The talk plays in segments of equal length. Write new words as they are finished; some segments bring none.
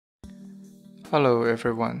Hello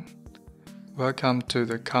everyone, welcome to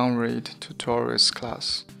the convolute tutorials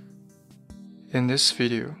class. In this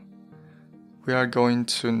video, we are going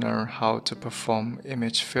to learn how to perform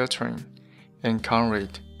image filtering in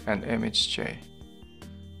convolute and ImageJ.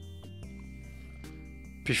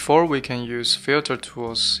 Before we can use filter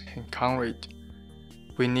tools in convolute,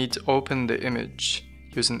 we need to open the image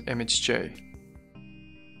using ImageJ.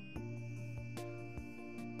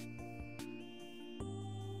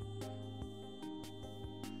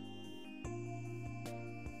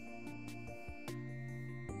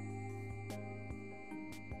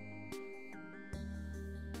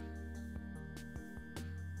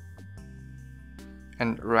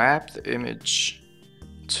 And wrap the image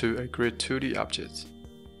to a grid 2D object.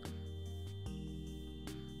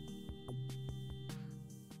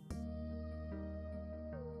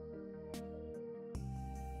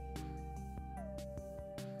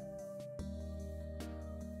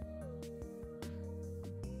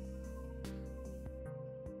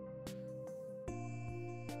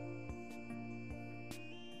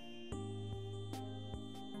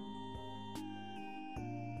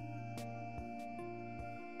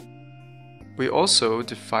 We also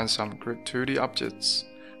define some grid 2D objects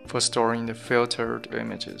for storing the filtered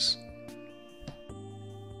images.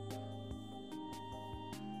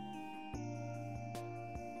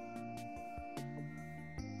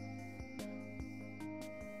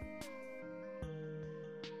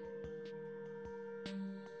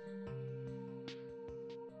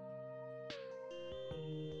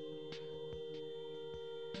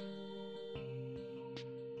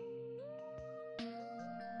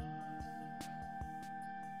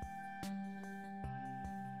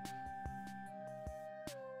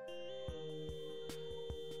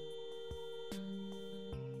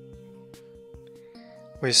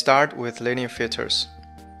 We start with linear filters.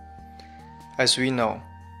 As we know,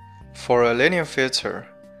 for a linear filter,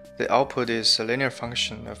 the output is a linear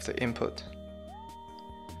function of the input.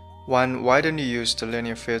 One widely used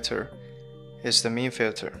linear filter is the mean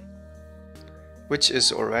filter, which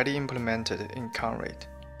is already implemented in convolute.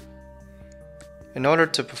 In order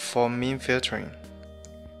to perform mean filtering,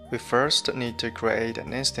 we first need to create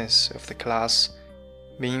an instance of the class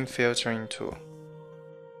mean filtering tool.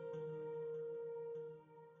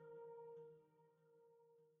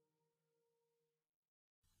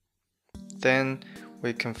 Then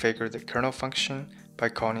we configure the kernel function by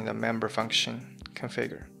calling the member function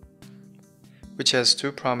configure, which has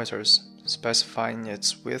two parameters specifying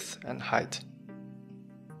its width and height.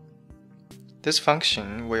 This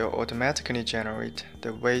function will automatically generate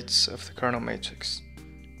the weights of the kernel matrix.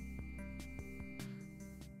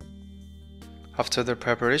 After the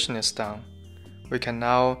preparation is done, we can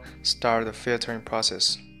now start the filtering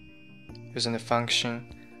process using the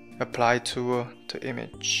function apply tool to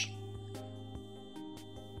image.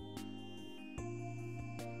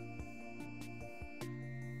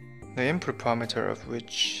 The input parameter of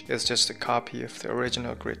which is just a copy of the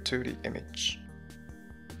original grid 2D image.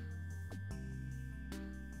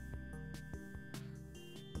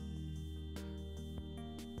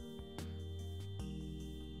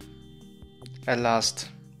 At last,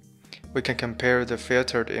 we can compare the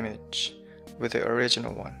filtered image with the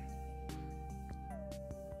original one.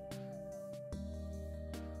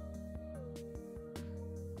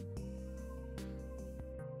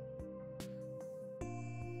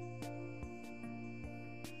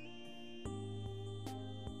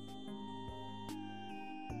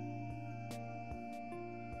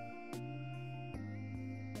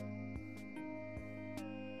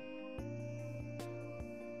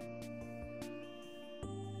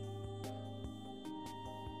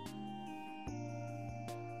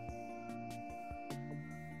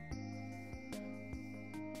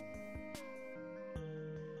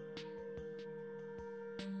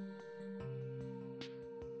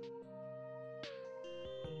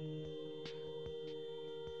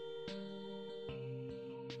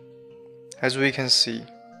 As we can see,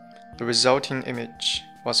 the resulting image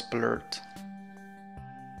was blurred.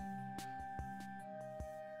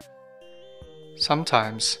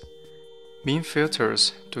 Sometimes, mean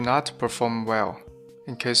filters do not perform well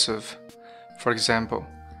in case of, for example,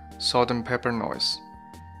 salt and pepper noise.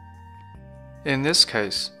 In this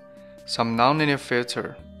case, some nonlinear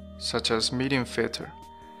filter, such as median filter,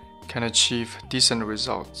 can achieve decent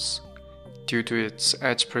results due to its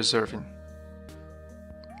edge preserving.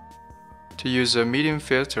 To use a median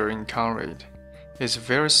filter in convolute is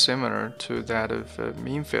very similar to that of a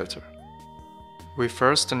mean filter. We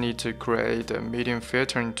first need to create a median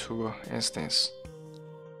filtering tool instance.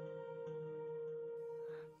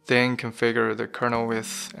 Then configure the kernel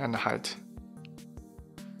width and height.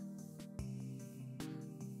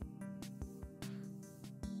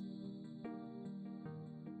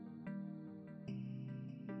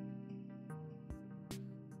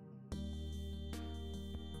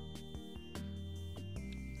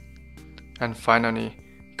 and finally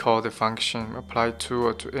call the function apply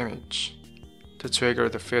tool to image to trigger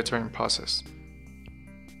the filtering process.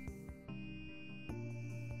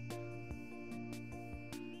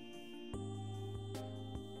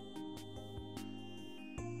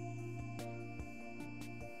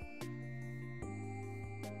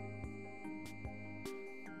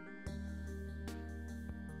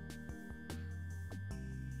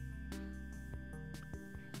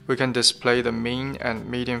 We can display the mean and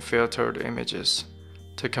median filtered images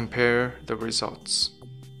to compare the results.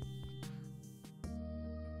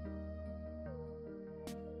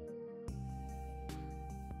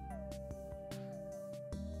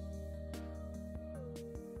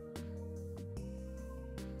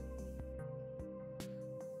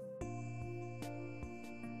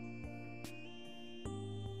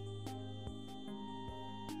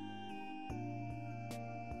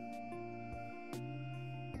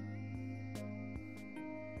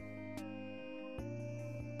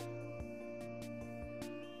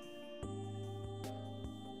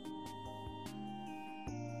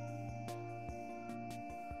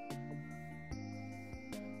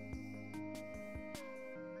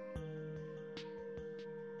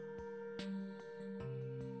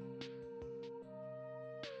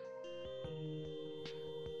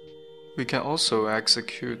 We can also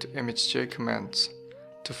execute image commands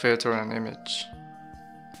to filter an image.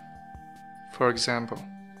 For example,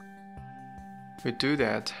 we do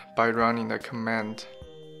that by running the command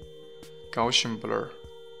Gaussian blur,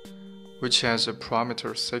 which has a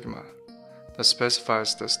parameter sigma that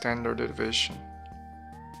specifies the standard deviation.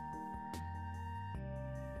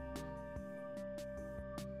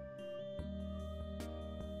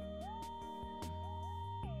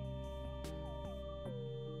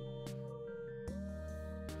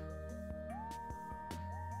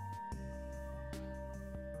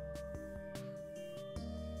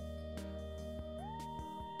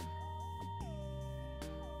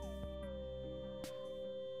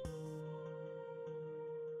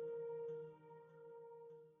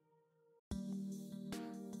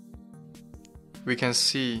 We can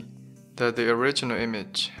see that the original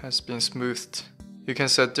image has been smoothed. You can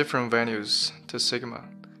set different values to sigma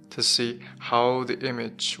to see how the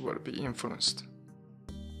image will be influenced.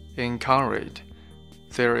 In Conrad,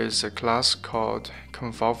 there is a class called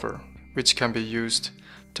convolver, which can be used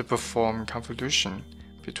to perform convolution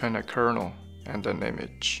between a kernel and an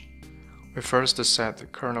image. We first set the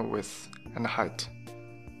kernel width and height.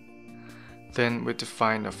 Then we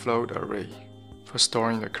define a float array for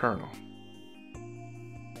storing the kernel.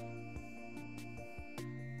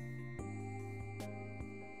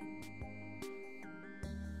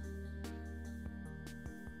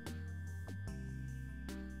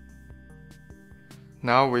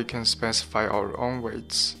 Now we can specify our own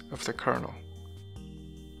weights of the kernel.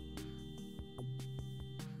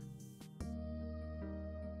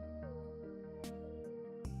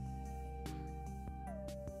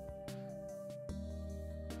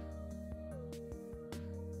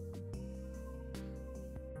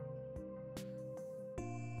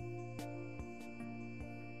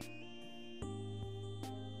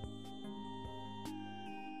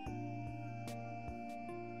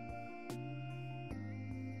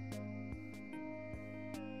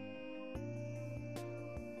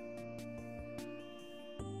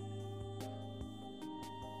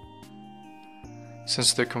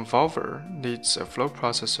 Since the convolver needs a flow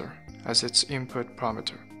processor as its input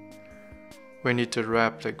parameter, we need to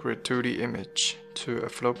wrap the grid 2D image to a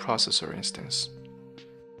flow processor instance.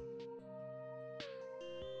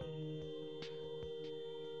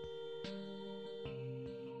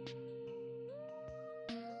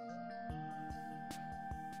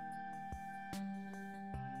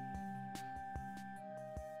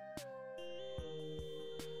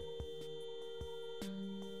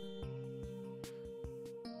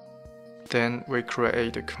 Then we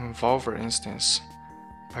create a convolver instance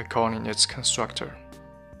by calling its constructor.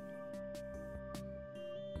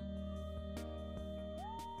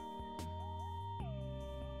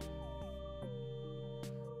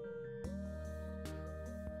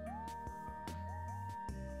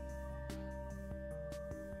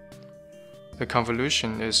 The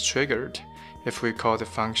convolution is triggered if we call the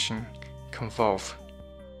function convolve,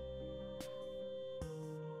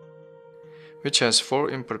 which has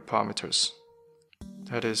 4 input parameters,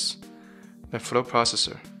 that is, the flow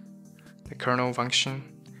processor, the kernel function,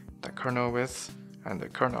 the kernel width, and the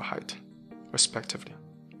kernel height, respectively.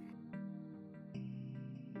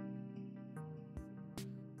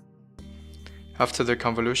 After the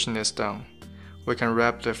convolution is done, we can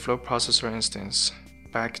wrap the flow processor instance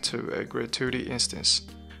back to a grid 2D instance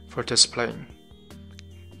for displaying.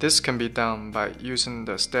 This can be done by using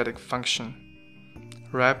the static function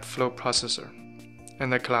wrap flow processor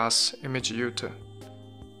and the class ImageUter.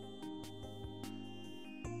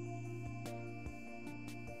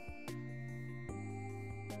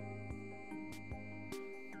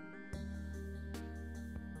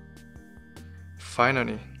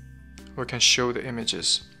 Finally, we can show the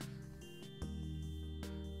images.